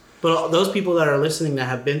is. But those people that are listening that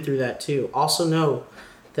have been through that too also know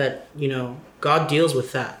that, God deals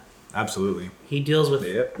with that. Absolutely. He deals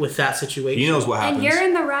with that situation. He knows what happens. And you're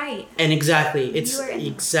in the right. And exactly. It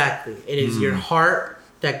is your heart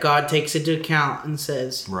that God takes into account and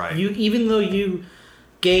says, right. Even though you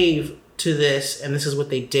gave to this and this is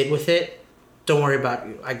what they did with it, don't worry about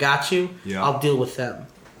you. I got you. Yeah. I'll deal with them.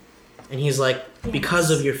 And he's like,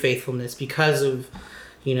 because of your faithfulness, because of,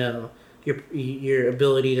 your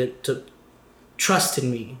ability to trust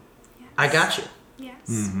in me, I got you. Yes.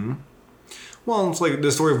 Mm-hmm. Well, it's like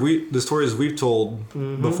the stories we've told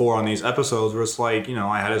before on these episodes where it's like,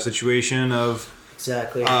 I had a situation of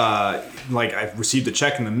exactly like I received a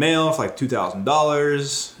check in the mail for like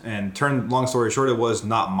 $2,000 and long story short, it was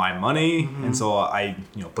not my money. And so I,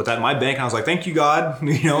 put that in my bank and I was like, thank you, God,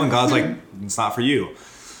 and God's like, it's not for you.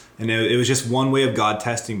 And it was just one way of God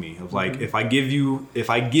testing me of like, if I give you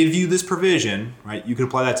this provision, right, you could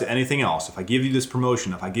apply that to anything else. If I give you this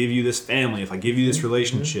promotion, if I give you this family, if I give you this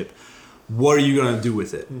relationship, what are you going to do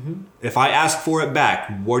with it? If I ask for it back,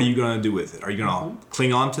 what are you going to do with it? Are you going to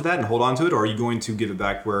cling on to that and hold on to it? Or are you going to give it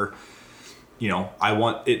back where, I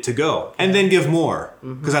want it to go? And then give more.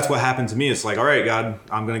 Because that's what happened to me. It's like, all right, God,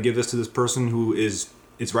 I'm going to give this to this person who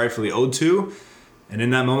it's rightfully owed to. And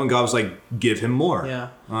in that moment, God was like, give him more.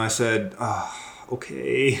 Yeah. And I said,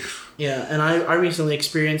 okay. Yeah, and I recently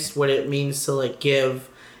experienced what it means to like give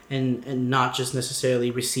and not just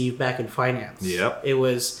necessarily receive back in finance. Yep. It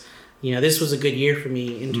was... this was a good year for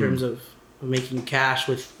me in terms of making cash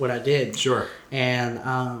with what I did. Sure. And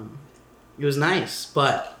it was nice,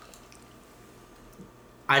 but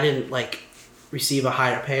I didn't receive a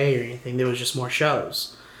higher pay or anything. There was just more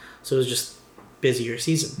shows. So it was just busier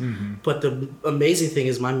season. But the amazing thing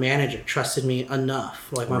is my manager trusted me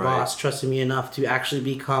enough, my boss trusted me enough to actually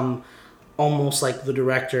become almost like the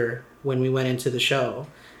director when we went into the show.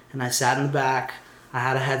 And I sat in the back. I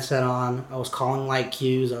had a headset on. I was calling light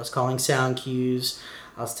cues. I was calling sound cues.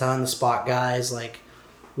 I was telling the spot guys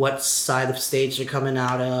what side of stage they're coming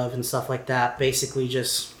out of and stuff like that. Basically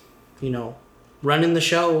just, running the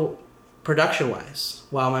show production-wise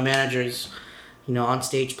while my manager's, on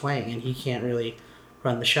stage playing and he can't really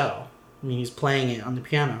run the show. I mean, he's playing it on the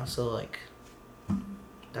piano, so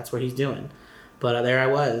that's what he's doing. But there I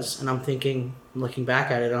was, and I'm thinking, looking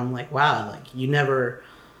back at it, I'm like, wow, you never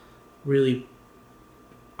really...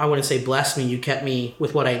 I wouldn't say blessed me. You kept me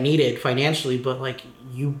with what I needed financially, but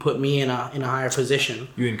you put me in a higher position.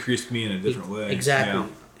 You increased me in a different way. Exactly. Yeah.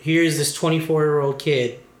 Here's this 24-year-old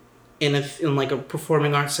kid in a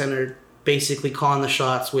performing arts center, basically calling the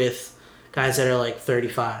shots with guys that are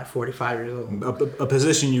 35, 45 years old. A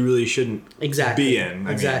position you really shouldn't be in.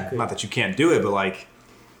 I exactly. mean, not that you can't do it, but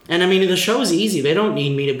And I mean, the show's easy. They don't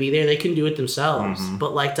need me to be there. They can do it themselves.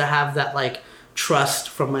 But to have that trust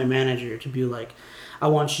from my manager to be like, I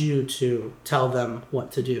want you to tell them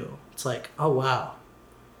what to do. It's like, oh, wow.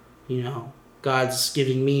 God's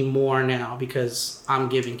giving me more now because I'm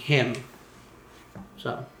giving him.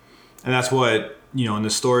 So. And that's what, in the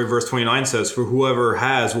story, verse 29 says, for whoever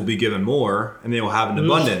has will be given more, and they will have an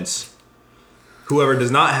abundance. Whoever does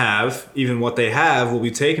not have, even what they have, will be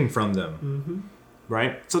taken from them.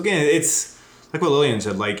 Right? So again, it's like what Lillian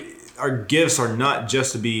said, our gifts are not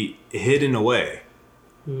just to be hidden away.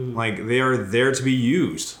 They are there to be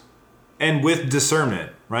used. And with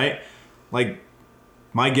discernment, right?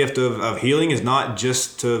 My gift of healing is not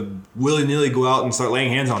just to willy-nilly go out and start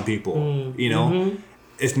laying hands on people.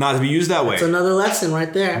 It's not to be used that way. That's another lesson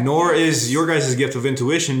right there. Nor is your guys' gift of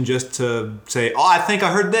intuition just to say, oh, I think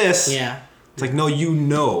I heard this. Yeah. It's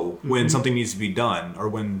no, when something needs to be done, or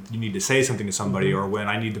when you need to say something to somebody, or when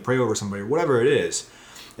I need to pray over somebody, or whatever it is.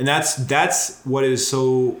 And that's what is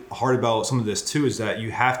so hard about some of this too, is that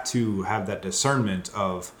you have to have that discernment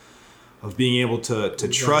of being able to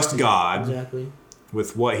trust God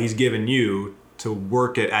with what he's given you to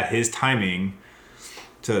work it at his timing,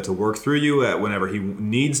 to work through you at whenever he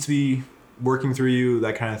needs to be working through you,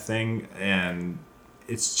 that kind of thing. And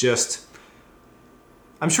it's just,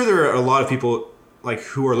 I'm sure there are a lot of people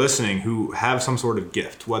who are listening who have some sort of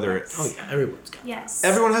gift, whether it's everyone's got yes,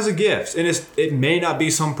 everyone has a gift, and it may not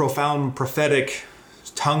be some profound prophetic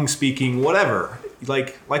tongue speaking, whatever.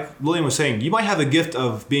 Like Lillian was saying, you might have a gift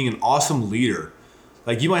of being an awesome leader.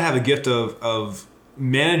 Like you might have a gift of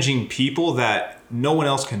managing people that no one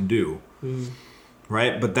else can do.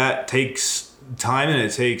 Right? But that takes time, and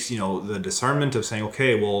it takes, the discernment of saying,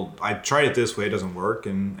 okay, well, I tried it this way, it doesn't work,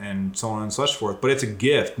 and so on and such forth. But it's a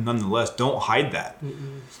gift nonetheless. Don't hide that.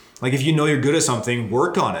 Like if you know you're good at something,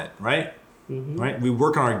 work on it, right? Right? We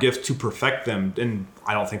work on our gifts to perfect them, and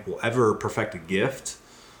I don't think we'll ever perfect a gift.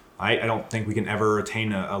 I don't think we can ever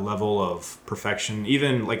attain a level of perfection,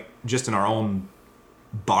 even like just in our own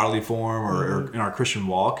bodily form or in our Christian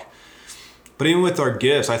walk. But even with our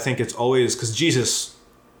gifts, I think it's always because Jesus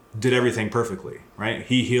did everything perfectly, right?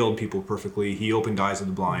 He healed people perfectly. He opened eyes of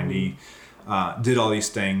the blind. He did all these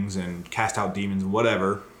things and cast out demons and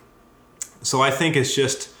whatever. So I think it's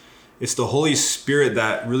the Holy Spirit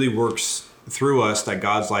that really works through us, that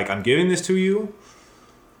God's like, I'm giving this to you.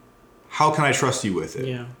 How can I trust you with it?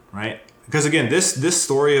 Yeah. Right? Because again, this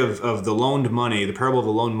story of the loaned money, the parable of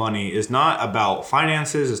the loaned money, is not about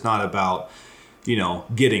finances. It's not about,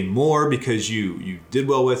 getting more because you did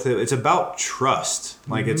well with it. It's about trust.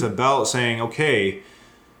 Like it's about saying, okay,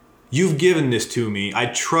 you've given this to me. I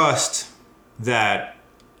trust that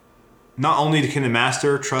not only can the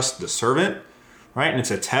master trust the servant, right? And it's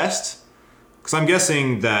a test. Because I'm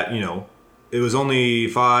guessing that, it was only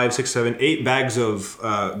 5, 6, 7, 8 bags of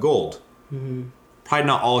gold. Probably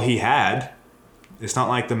not all he had. It's not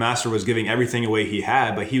like the master was giving everything away he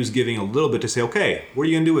had, but he was giving a little bit to say, okay, what are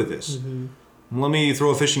you going to do with this? Let me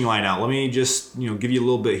throw a fishing line out. Let me just, give you a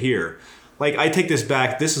little bit here. Like, I take this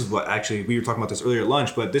back. This is what, actually, we were talking about this earlier at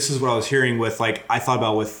lunch, but this is what I was hearing with, like, I thought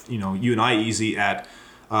about with, you and I, Easy, at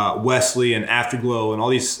Wesley and Afterglow and all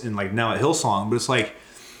these, and, like, now at Hillsong. But it's like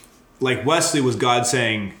Wesley was God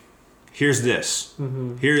saying, here's this.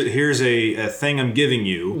 Here's a thing I'm giving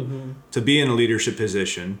you to be in a leadership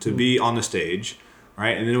position, to be on the stage,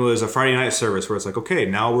 right? And then it was a Friday night service where it's like, okay,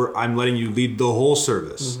 now I'm letting you lead the whole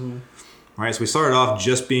service, right? So we started off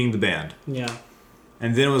just being the band. Yeah.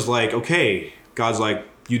 And then it was like, okay, God's like,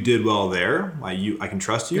 you did well there. I can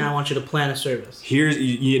trust you. Now I want you to plan a service.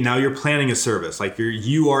 Now you're planning a service. Like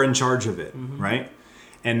you are in charge of it, right?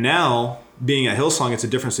 And now being at Hillsong, it's a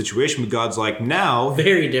different situation. But God's like, now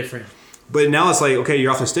very different. But now it's like, okay, you're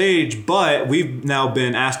off the stage, but we've now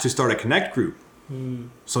been asked to start a connect group.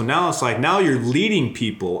 So now it's like, now you're leading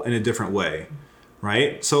people in a different way,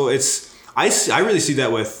 right? So I really see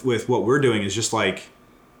that with what we're doing is just like,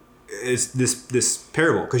 it's this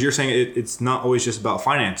parable, because you're saying it's not always just about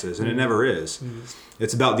finances, and it never is.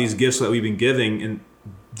 It's about these gifts that we've been giving, and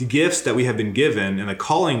the gifts that we have been given, and the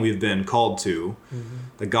calling we've been called to.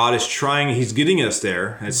 That God is trying, He's getting us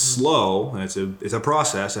there. And it's slow, and it's a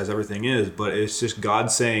process, as everything is. But it's just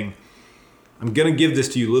God saying, I'm gonna give this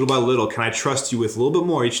to you little by little. Can I trust you with a little bit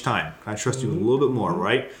more each time? Can I trust you with a little bit more?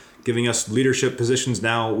 Right? Giving us leadership positions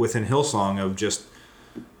now within Hillsong of just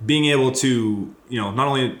being able to, not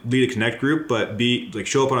only lead a connect group, but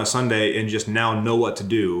show up on a Sunday and just now know what to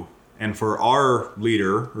do. And for our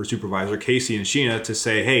leader or supervisor, Casey and Sheena, to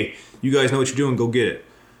say, hey, you guys know what you're doing, go get it.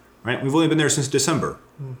 Right? We've only been there since December.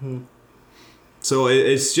 So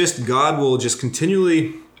it's just, God will just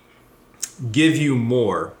continually give you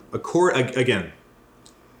more, according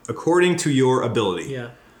to your ability.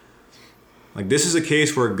 Yeah. Like, this is a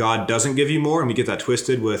case where God doesn't give you more, and we get that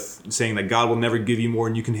twisted with saying that God will never give you more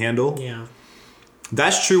than you can handle. Yeah.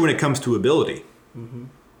 That's true when it comes to ability.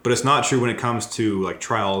 But it's not true when it comes to, like,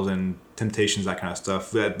 trials and temptations, that kind of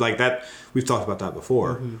stuff. That we've talked about that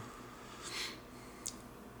before.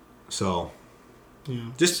 So,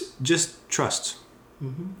 just trust.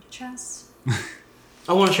 Trust.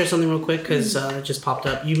 I want to share something real quick because it just popped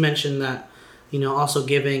up. You mentioned that, also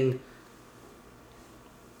giving,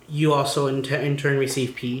 you also in turn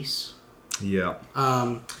receive peace. Yeah.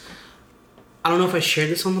 I don't know if I shared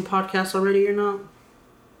this on the podcast already or not,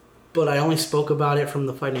 but I only spoke about it from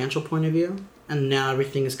the financial point of view, and now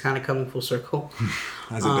everything is kind of coming full circle.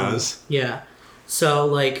 As it does. Yeah. So,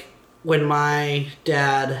 like, when my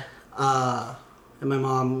dad and my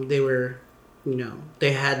mom, they were,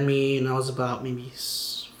 they had me, and I was about maybe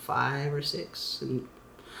 5 or 6, and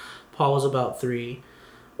Paul was about 3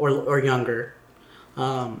 or younger.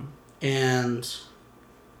 And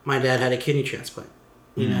my dad had a kidney transplant.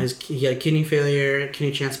 He had a kidney failure,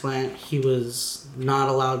 kidney transplant. He was not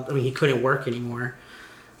allowed, he couldn't work anymore.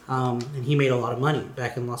 And he made a lot of money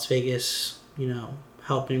back in Las Vegas,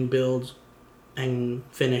 helping build and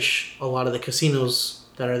finish a lot of the casinos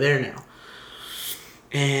that are there now.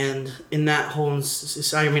 And in that whole,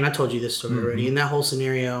 I told you this story already. In that whole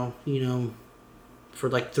scenario, for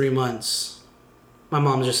like 3 months, my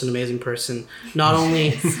mom's just an amazing person. Not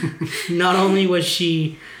only was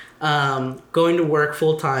she going to work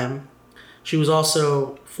full time, she was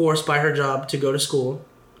also forced by her job to go to school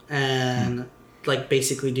and like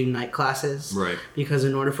basically do night classes. Right. Because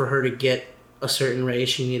in order for her to get a certain raise,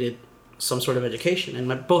 she needed some sort of education.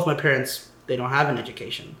 And both my parents, they don't have an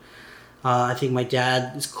education. I think my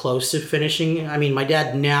dad is close to finishing. I mean, my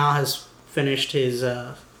dad now has finished his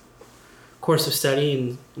course of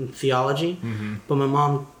study in theology, but my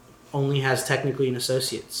mom only has technically an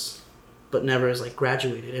associate's, but never has like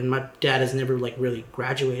graduated. And my dad has never like really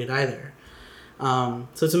graduated either. So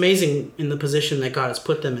it's amazing in the position that God has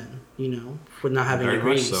put them in, you know, for not having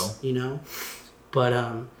degrees, so. You know.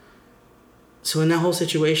 But so in that whole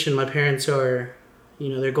situation, my parents are, you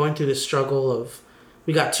know, they're going through this struggle of,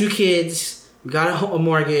 we got 2 kids, we got a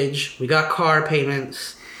mortgage, we got car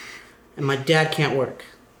payments, and my dad can't work.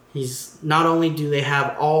 He's not only do they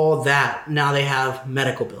have all that, now they have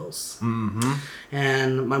medical bills.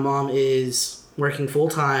 And my mom is working full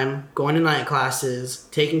time, going to night classes,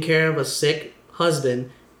 taking care of a sick husband,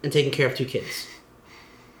 and taking care of 2 kids.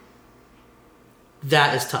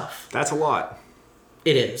 That is tough. That's a lot.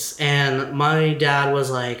 It is. And my dad was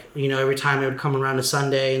like, you know, every time it would come around to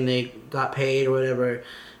Sunday and they got paid or whatever,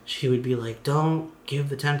 she would be like, don't give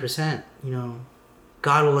the 10%. You know,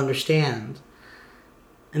 God will understand.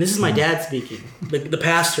 And this is my dad speaking, the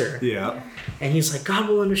pastor. Yeah. And he's like, God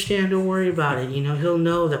will understand. Don't worry about it. You know, he'll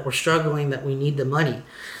know that we're struggling, that we need the money.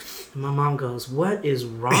 And my mom goes, what is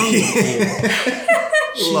wrong with you?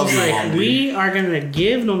 She's like, Mom, we are going to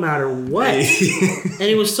give no matter what. And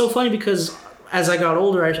it was so funny because as I got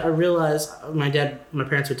older, I realized my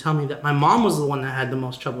parents would tell me that my mom was the one that had the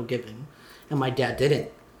most trouble giving, and my dad didn't.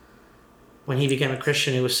 When he became a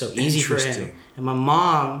Christian, it was so easy for him. And my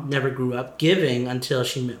mom never grew up giving until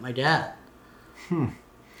she met my dad.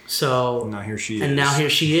 So now here she is. And now here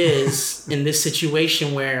she is in this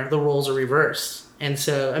situation where the roles are reversed. And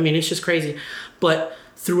so, I mean, it's just crazy. But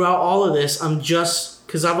throughout all of this, I'm just,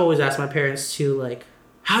 because I've always asked my parents too, like,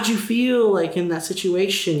 how'd you feel like in that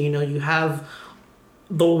situation? You know, you have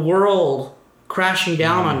the world crashing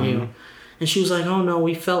down on you. And she was like, oh no,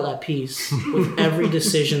 we felt at peace with every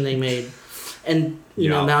decision they made. And, you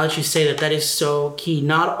know, now that you say that, that is so key.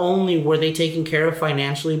 Not only were they taken care of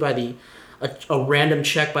financially by a random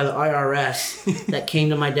check by the IRS that came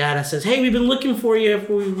to my dad and says, hey, we've been looking for you.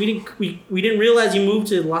 We didn't realize you moved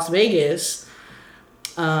to Las Vegas.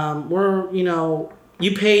 You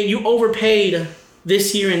overpaid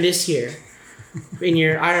this year and this year in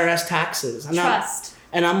your IRS taxes.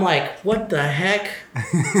 And I'm like, what the heck?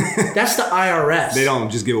 That's the IRS. They don't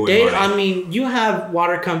just give away money. I mean, you have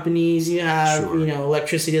water companies, you have, you know,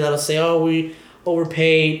 electricity that'll say, oh, we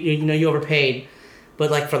overpaid, you overpaid.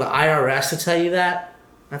 But like for the IRS to tell you that,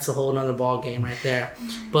 that's a whole nother ball game right there.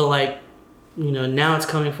 But like, you know, now it's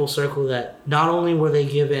coming full circle that not only were they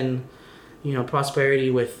given, you know, prosperity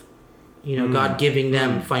with, you know, God giving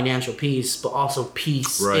them financial peace, but also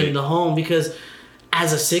peace in the home. Because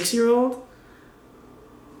as a 6-year-old,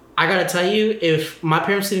 I gotta tell you, if my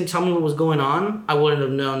parents didn't tell me what was going on, I wouldn't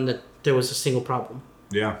have known that there was a single problem.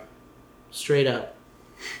 Yeah. Straight up.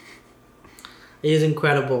 It is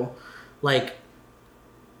incredible. Like,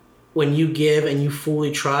 when you give and you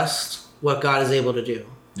fully trust what God is able to do.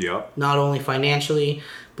 Yeah. Not only financially,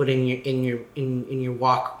 but in your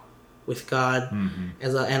walk with God,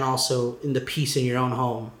 and also in the peace in your own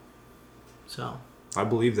home. So. I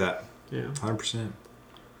believe that. Yeah. 100%.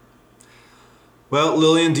 Well,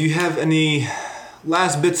 Lillian, do you have any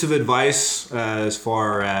last bits of advice as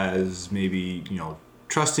far as maybe, you know,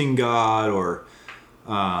 trusting God or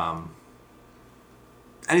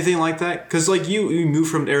anything like that? Because, like, you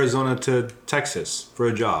moved from Arizona to Texas for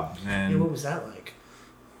a job. And what was that like?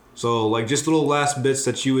 So, like, just little last bits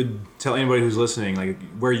that you would tell anybody who's listening, like,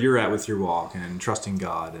 where you're at with your walk and trusting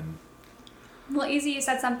God. And Well, Easy, you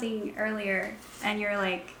said something earlier, and you're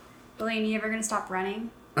like, Lillian, you ever going to stop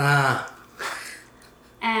running?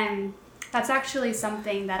 And that's actually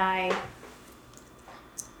something that I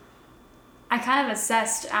kind of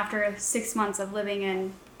assessed after 6 months of living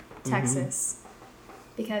in Texas,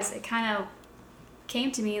 because it kind of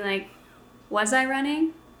came to me like, was I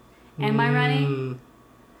running? Am I running?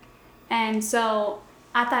 And so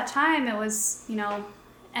at that time, it was, you know,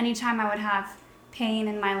 anytime I would have pain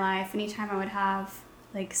in my life, anytime I would have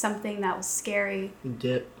like something that was scary,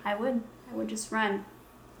 I would just run.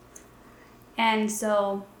 And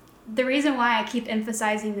so the reason why I keep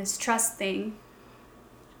emphasizing this trust thing,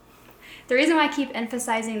 Noah's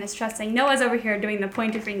over here doing the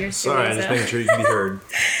pointer fingers. Sorry, I'm just making sure you can be heard.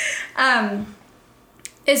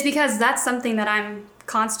 Is because that's something that I'm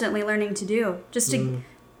constantly learning to do, just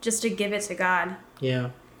to give it to God. Yeah.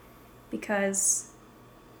 Because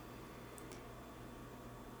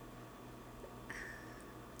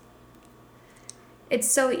it's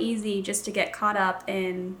so easy just to get caught up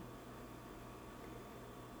in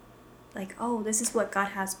like, oh, this is what God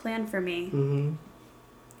has planned for me. Mm-hmm.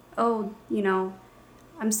 Oh,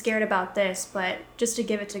 I'm scared about this, but just to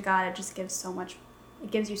give it to God, it just gives so much.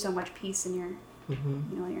 It gives you so much peace in your,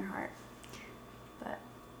 in your heart. But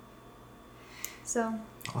so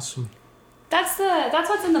awesome. That's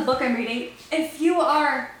what's in the book I'm reading. If you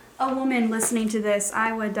are a woman listening to this,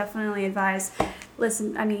 I would definitely advise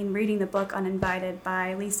reading the book Uninvited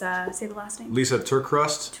by Lisa. Say the last name. Lisa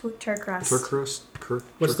TerKeurst. TerKeurst.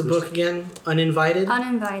 What's the book again? Uninvited?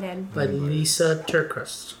 Uninvited. By Lisa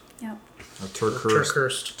TerKeurst. Yep.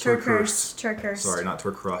 TerKeurst. Sorry, not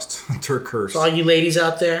TerKeurst. TerKeurst. So all you ladies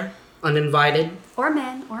out there, uninvited. Or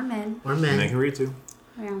men. Men can read too.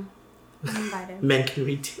 Yeah. Uninvited. Men can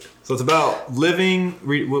read too. So it's about living.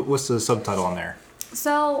 What's the subtitle on there?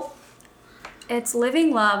 So it's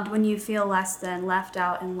living loved when you feel less than, left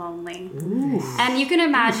out, and lonely. Ooh. And you can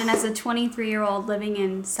imagine as a 23-year-old living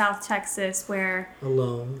in South Texas where...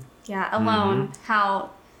 Alone. Yeah, alone.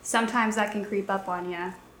 How sometimes that can creep up on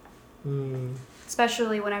you. Mm.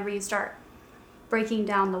 Especially whenever you start breaking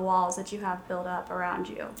down the walls that you have built up around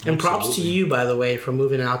you. And props to you, by the way, for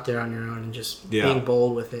moving out there on your own and just being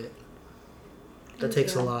bold with it. That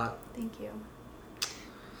takes a lot. Thank you.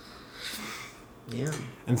 Yeah.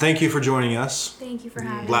 And thank you for joining us. Thank you for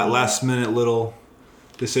having me. Last minute little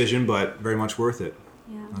decision, but very much worth it.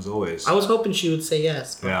 Yeah. As always. I was hoping she would say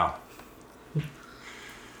yes. But... Yeah.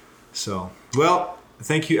 So, well,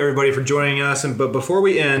 thank you everybody for joining us. But before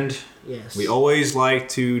we end, we always like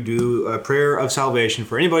to do a prayer of salvation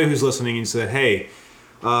for anybody who's listening and said, hey,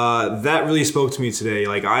 that really spoke to me today.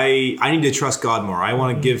 Like, I need to trust God more. I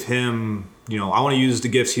want to give him, I want to use the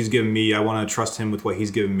gifts he's given me. I want to trust him with what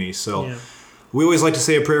he's given me. So we always like to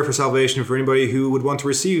say a prayer for salvation for anybody who would want to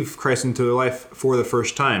receive Christ into their life for the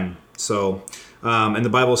first time. So, and the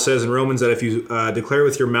Bible says in Romans that if you declare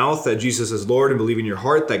with your mouth that Jesus is Lord and believe in your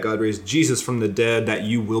heart that God raised Jesus from the dead, that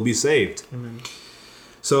you will be saved. Amen.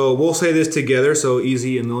 So we'll say this together. So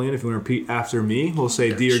Easy and Lillian, if you want to repeat after me, we'll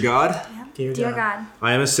say, Dear God, Dear God,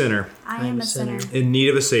 I am a sinner. I am a sinner. In need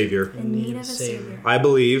of a Savior. In need of a Savior. I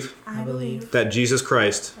believe that Jesus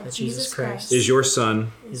Christ is your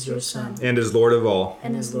Son and is Lord of all.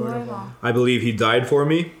 I believe he died for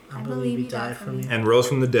me. I believe he died for me. And rose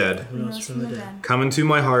from the dead. Come into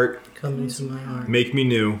my heart. Make me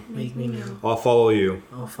new. I'll follow you.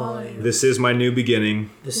 This is my new beginning.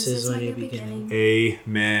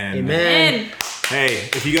 Amen. Hey,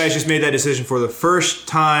 if you guys just made that decision for the first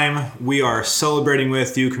time, we are celebrating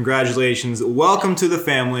with you. Congratulations. Welcome to the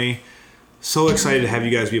family. So excited to have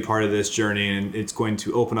you guys be a part of this journey, and it's going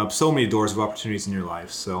to open up so many doors of opportunities in your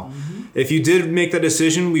life. So if you did make that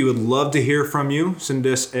decision, we would love to hear from you. Send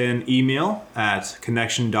us an email at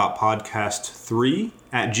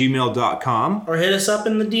connection.podcast3@gmail.com. Or hit us up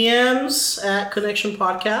in the DMs at Connection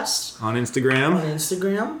Podcast. On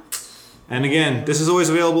Instagram. And again, this is always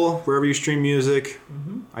available wherever you stream music,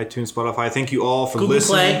 iTunes, Spotify. Thank you all for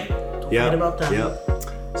listening. Google Play. Don't forget about that. Yep.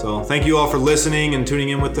 So thank you all for listening and tuning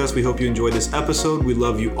in with us. We hope you enjoyed this episode. We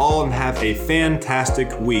love you all and have a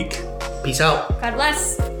fantastic week. Peace out. God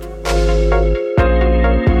bless.